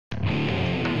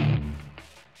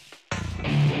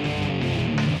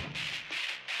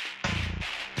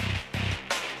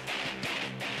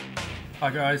Hi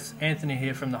guys, Anthony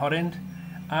here from the Hot End.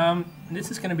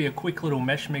 This is going to be a quick little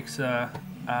MeshMixer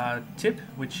tip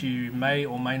which you may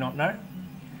or may not know.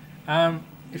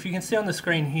 If you can see on the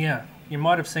screen here, you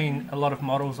might have seen a lot of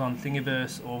models on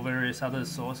Thingiverse or various other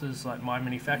sources like My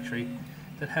Mini Factory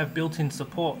that have built-in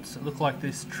supports that look like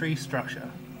this tree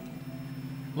structure.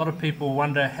 A lot of people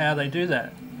wonder how they do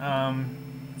that.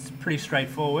 It's pretty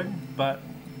straightforward, but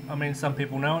I mean, some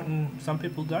people know it and some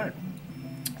people don't.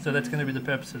 So that's going to be the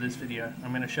purpose of this video. I'm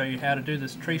going to show you how to do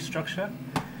this tree structure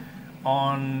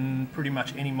on pretty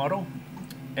much any model,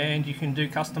 and you can do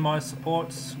customized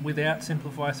supports without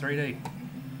Simplify 3D.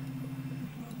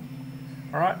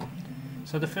 Alright,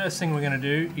 so the first thing we're going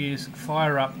to do is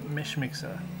fire up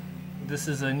MeshMixer. This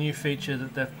is a new feature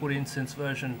that they've put in since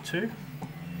version 2.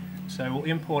 So we'll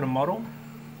import a model.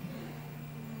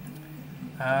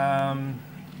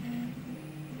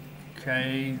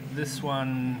 Okay, this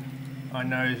one I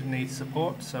know needs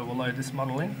support, so we'll load this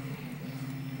model in.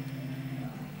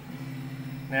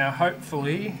 Now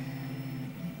hopefully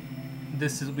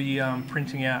this will be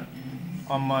printing out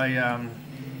on my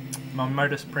my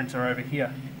Modus printer over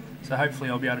here. So hopefully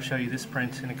I'll be able to show you this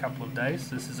print in a couple of days.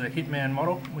 This is a Hitman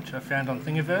model which I found on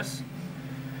Thingiverse.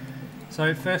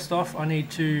 So first off, I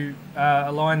need to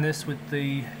align this with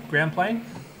the ground plane.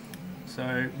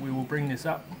 So we will bring this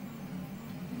up,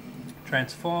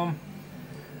 transform,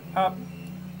 up.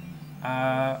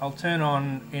 I'll turn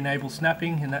on enable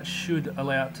snapping, and that should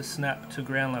allow it to snap to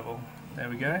ground level. There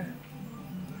we go.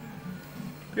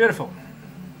 Beautiful.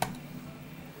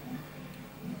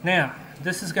 Now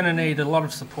this is going to need a lot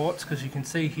of supports because you can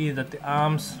see here that the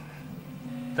arms,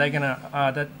 they're gonna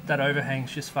that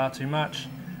overhang's just far too much.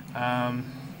 If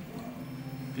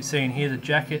you see in here the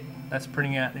jacket, that's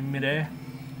printing out in midair.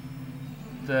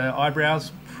 The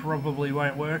eyebrows probably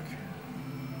won't work.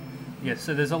 Yeah,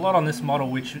 so there's a lot on this model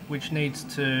which needs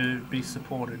to be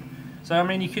supported. So I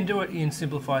mean, you can do it in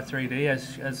Simplify 3D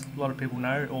as a lot of people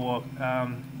know, or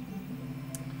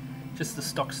just the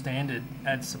stock standard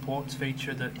add supports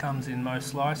feature that comes in most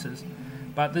slices.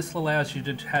 But this allows you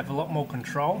to have a lot more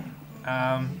control,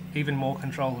 even more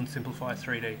control than Simplify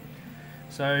 3D.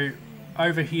 So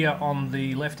over here on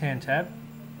the left hand tab,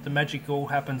 the magic all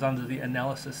happens under the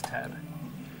Analysis tab.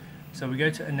 So we go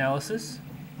to Analysis,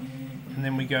 and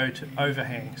then we go to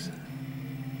Overhangs.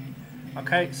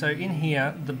 Okay, so in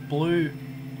here the blue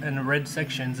and the red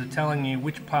sections are telling you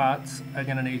which parts are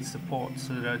going to need support.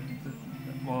 So that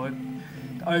the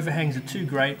overhangs are too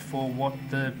great for what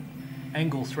the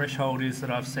angle threshold is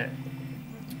that I've set.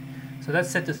 So that's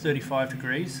set to 35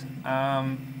 degrees.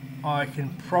 I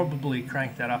can probably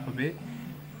crank that up a bit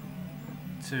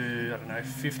to, I don't know,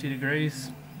 50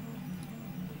 degrees.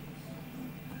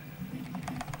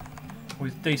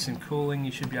 With decent cooling,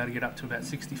 you should be able to get up to about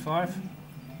 65.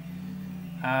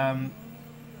 And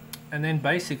then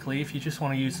basically, if you just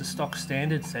want to use the stock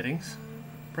standard settings,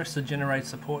 press the Generate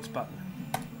Supports button.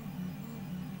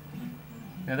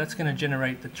 Now that's going to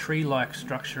generate the tree-like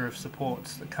structure of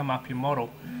supports that come up your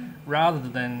model, rather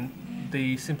than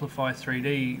the Simplify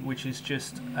 3D, which is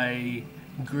just a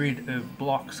grid of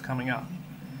blocks coming up.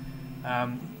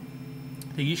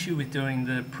 The issue with doing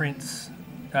the prints,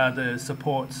 the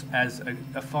supports as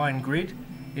a fine grid,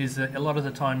 is that a lot of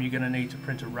the time you're going to need to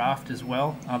print a raft as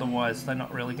well, otherwise they're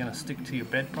not really going to stick to your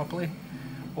bed properly,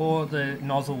 or the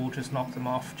nozzle will just knock them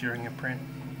off during a print,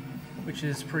 which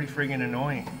is pretty friggin'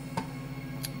 annoying.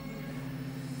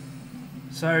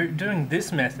 So doing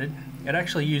this method, it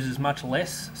actually uses much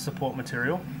less support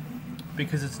material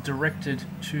because it's directed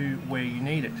to where you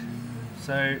need it.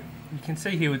 So you can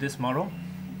see here with this model,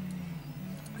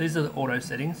 these are the auto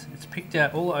settings. It's picked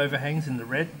out all the overhangs in the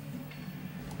red,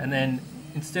 and then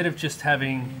instead of just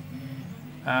having,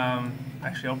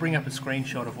 actually I'll bring up a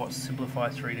screenshot of what Simplify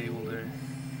 3D will do.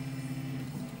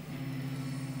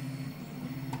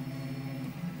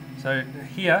 So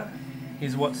here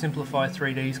is what Simplify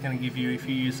 3D is going to give you if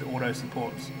you use the auto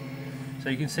supports. So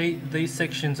you can see these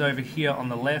sections over here on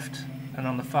the left and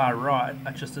on the far right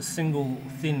are just a single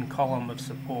thin column of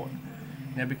support.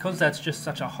 Now because that's just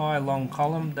such a high long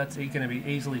column, that's going to be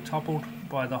easily toppled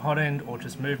by the hot end or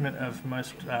just movement of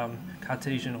most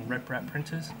Cartesian or RepRap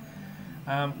printers,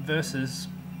 versus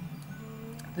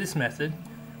this method,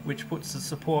 which puts the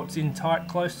supports in tight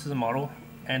close to the model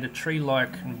and a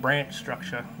tree-like branch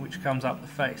structure which comes up the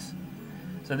face.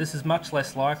 So this is much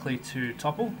less likely to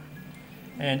topple.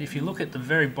 And if you look at the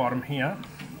very bottom here,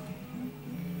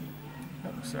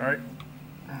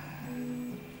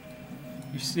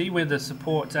 you see where the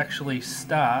supports actually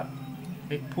start.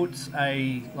 It puts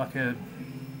a, like a,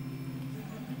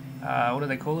 what do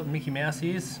they call it, Mickey Mouse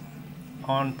ears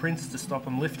on prints to stop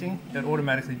them lifting, it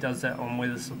automatically does that on where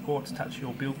the supports touch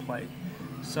your build plate.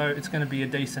 So it's going to be a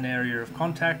decent area of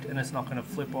contact and it's not going to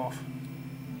flip off.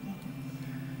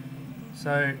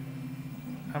 So,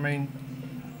 I mean,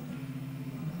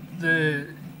 the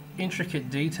intricate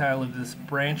detail of this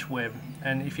branch web,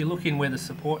 and if you look in where the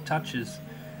support touches,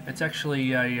 it's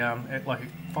actually like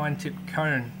a fine tipped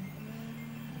cone.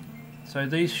 So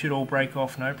these should all break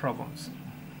off no problems.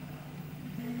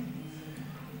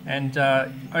 And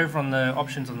over on the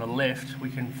options on the left,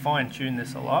 we can fine tune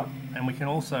this a lot, and we can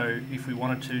also, if we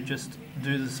wanted to, just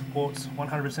do the supports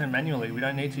 100% manually. We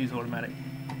don't need to use automatic.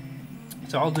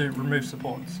 So I'll do remove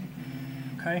supports.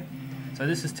 Okay, so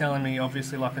this is telling me,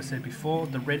 obviously, like I said before,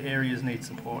 the red areas need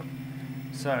support.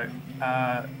 So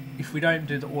if we don't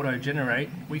do the auto generate,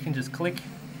 we can just click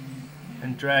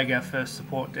and drag our first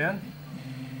support down.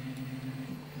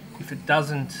 If it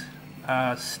doesn't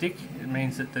stick, it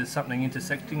means that there's something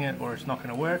intersecting it or it's not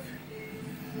going to work.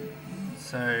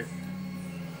 So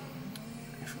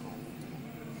if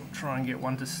we'll try and get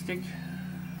one to stick.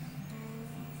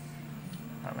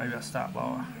 Right, maybe I'll start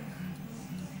lower.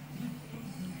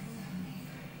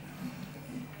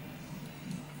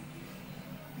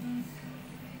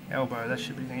 Elbow, that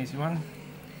should be an easy one.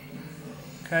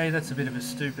 Okay, that's a bit of a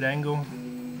stupid angle.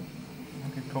 I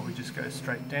could probably just go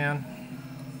straight down.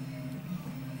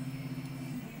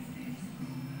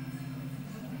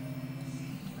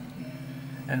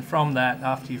 And from that,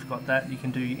 after you've got that, you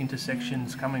can do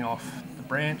intersections coming off the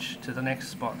branch to the next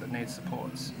spot that needs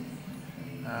supports.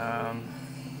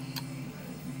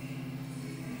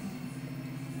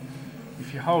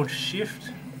 If you hold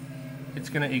shift, it's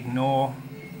going to ignore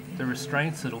the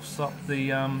restraints that will stop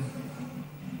the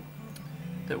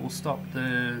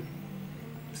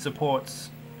supports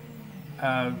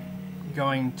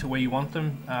going to where you want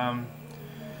them.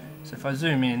 So if I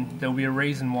zoom in, there'll be a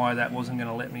reason why that wasn't going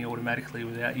to let me automatically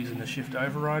without using the shift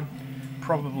override.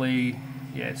 Probably,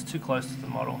 yeah, it's too close to the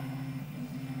model.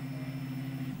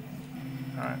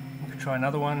 Alright, we could try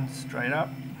another one straight up.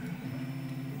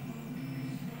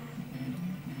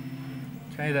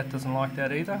 Okay, that doesn't like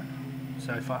that either.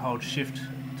 So if I hold shift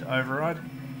to override,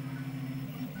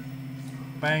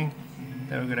 bang,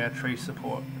 there we've got our tree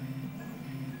support.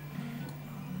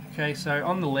 Okay, so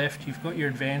on the left you've got your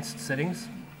advanced settings.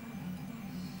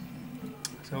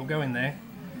 So we'll go in there.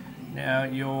 Now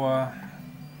your,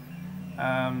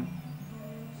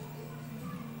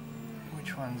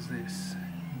 which one's this?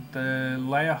 The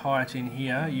layer height in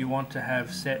here you want to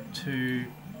have set to,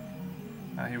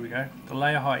 here we go. The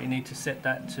layer height, you need to set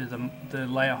that to the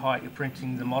layer height you're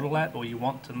printing the model at, or you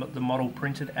want the model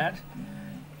printed at.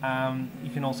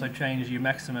 You can also change your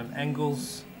maximum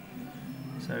angles.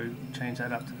 So change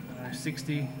that up to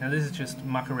 60. Now this is just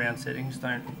muck around settings,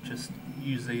 don't just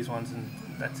use these ones and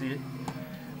that's it.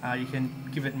 You can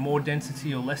give it more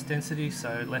density or less density,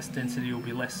 so less density will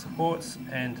be less supports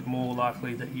and more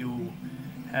likely that you'll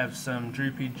have some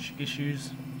droopage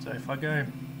issues. So if I go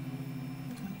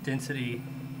density,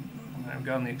 I'm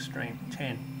going the extreme,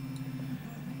 10,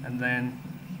 and then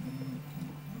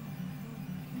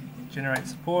generate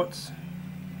supports.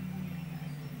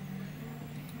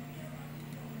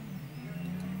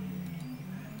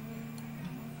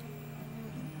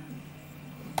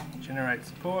 Generate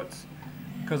supports.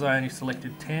 Because I only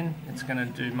selected 10, it's going to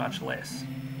do much less.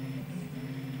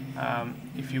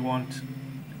 If you want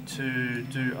to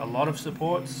do a lot of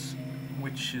supports,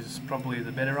 which is probably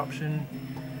the better option,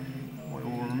 we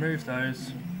will remove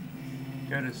those,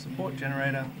 go to support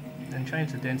generator and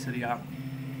change the density up.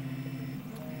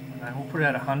 We'll put it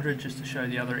at 100 just to show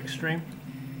the other extreme.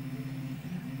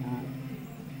 We'll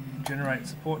generate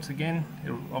supports again.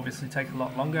 It'll obviously take a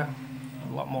lot longer,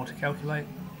 a lot more to calculate.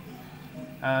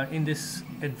 In this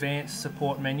advanced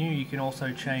support menu you can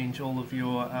also change all of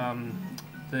your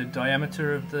the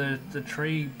diameter of the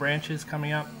tree branches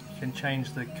coming up. You can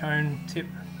change the cone tip.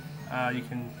 You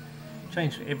can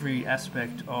change every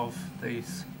aspect of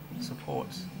these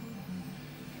supports.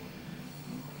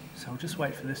 So I'll just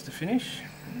wait for this to finish.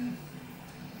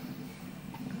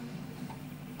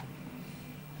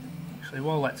 Actually,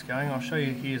 while that's going, I'll show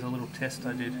you, here's a little test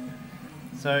I did.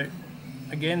 So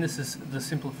again, this is the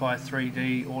Simplify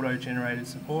 3D auto-generated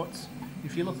supports.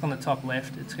 If you look on the top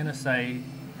left, it's going to say,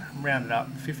 rounded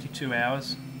up, 52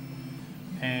 hours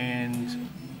and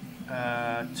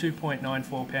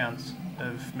 2.94 pounds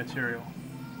of material.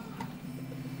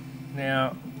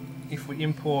 Now, if we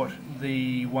import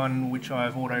the one which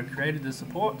I've auto-created the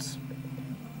supports,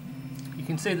 you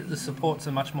can see that the supports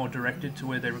are much more directed to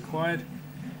where they're required.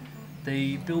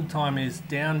 The build time is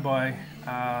down by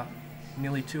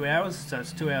nearly 2 hours, so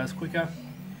it's 2 hours quicker,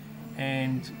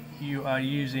 and you are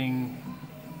using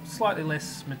slightly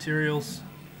less materials.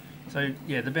 So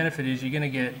yeah, the benefit is you're going to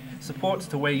get supports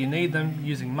to where you need them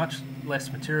using much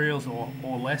less materials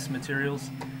or less materials,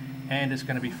 and it's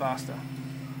going to be faster.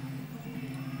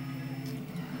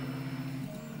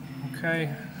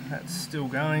 Okay, that's still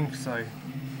going, so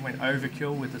went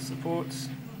overkill with the supports,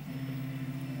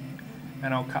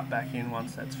 and I'll cut back in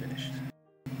once that's finished.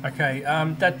 Okay,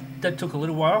 that took a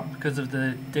little while because of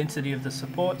the density of the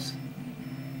supports,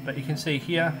 but you can see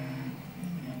here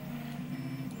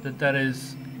that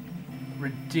is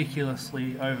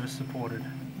ridiculously over supported,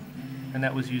 and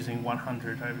that was using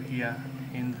 100 over here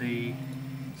in the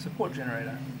support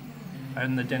generator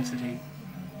and the density.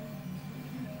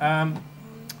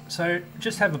 So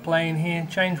just have a play in here,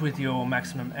 change with your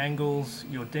maximum angles,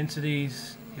 your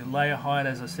densities, your layer height.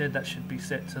 As I said, that should be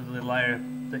set to the layer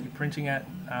that you're printing at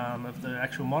of the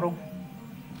actual model.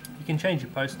 You can change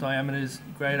your post diameters,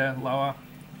 greater, lower,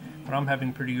 but I'm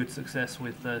having pretty good success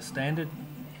with the standard.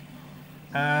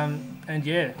 And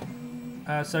yeah,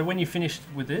 so when you're finished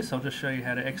with this, I'll just show you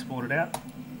how to export it out.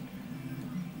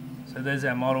 So there's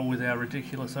our model with our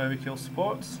ridiculous overkill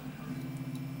supports.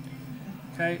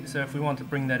 Okay, so if we want to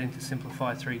bring that into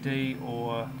Simplify 3D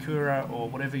or Cura or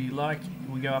whatever you like,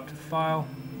 we go up to File,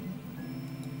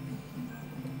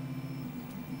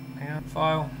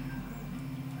 File,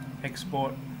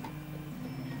 Export,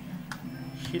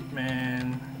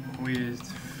 Hitman with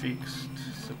fixed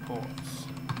supports,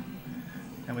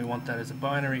 and we want that as a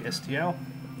binary STL.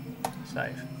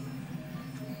 Save.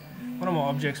 One or more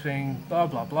objects being blah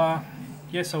blah blah.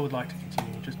 Yes, I would like to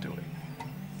continue, just do it.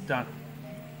 Done.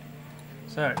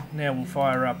 So now we'll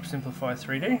fire up Simplify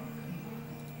 3D.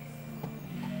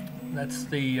 That's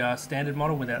the standard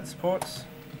model without supports.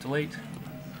 Delete.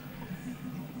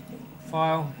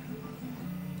 File.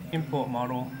 Import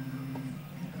model.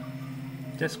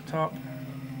 Desktop.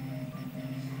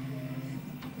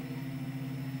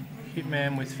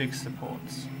 Hitman with fixed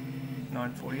supports.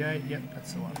 948, yep,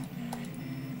 that's the one.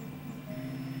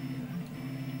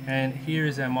 And here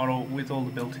is our model with all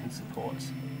the built-in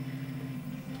supports.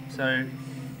 So,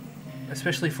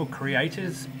 especially for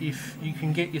creators, if you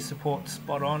can get your support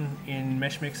spot on in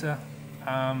MeshMixer,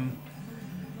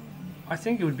 I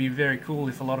think it would be very cool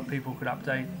if a lot of people could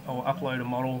update or upload a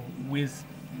model with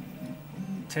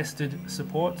tested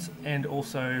supports and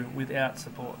also without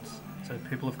supports, so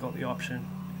people have got the option.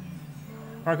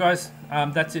 Alright guys,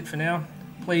 that's it for now.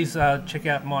 Please check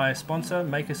out my sponsor,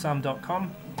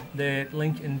 makersum.com. Their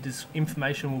link and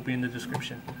information will be in the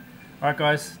description. Alright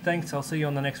guys, thanks, I'll see you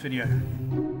on the next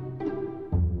video.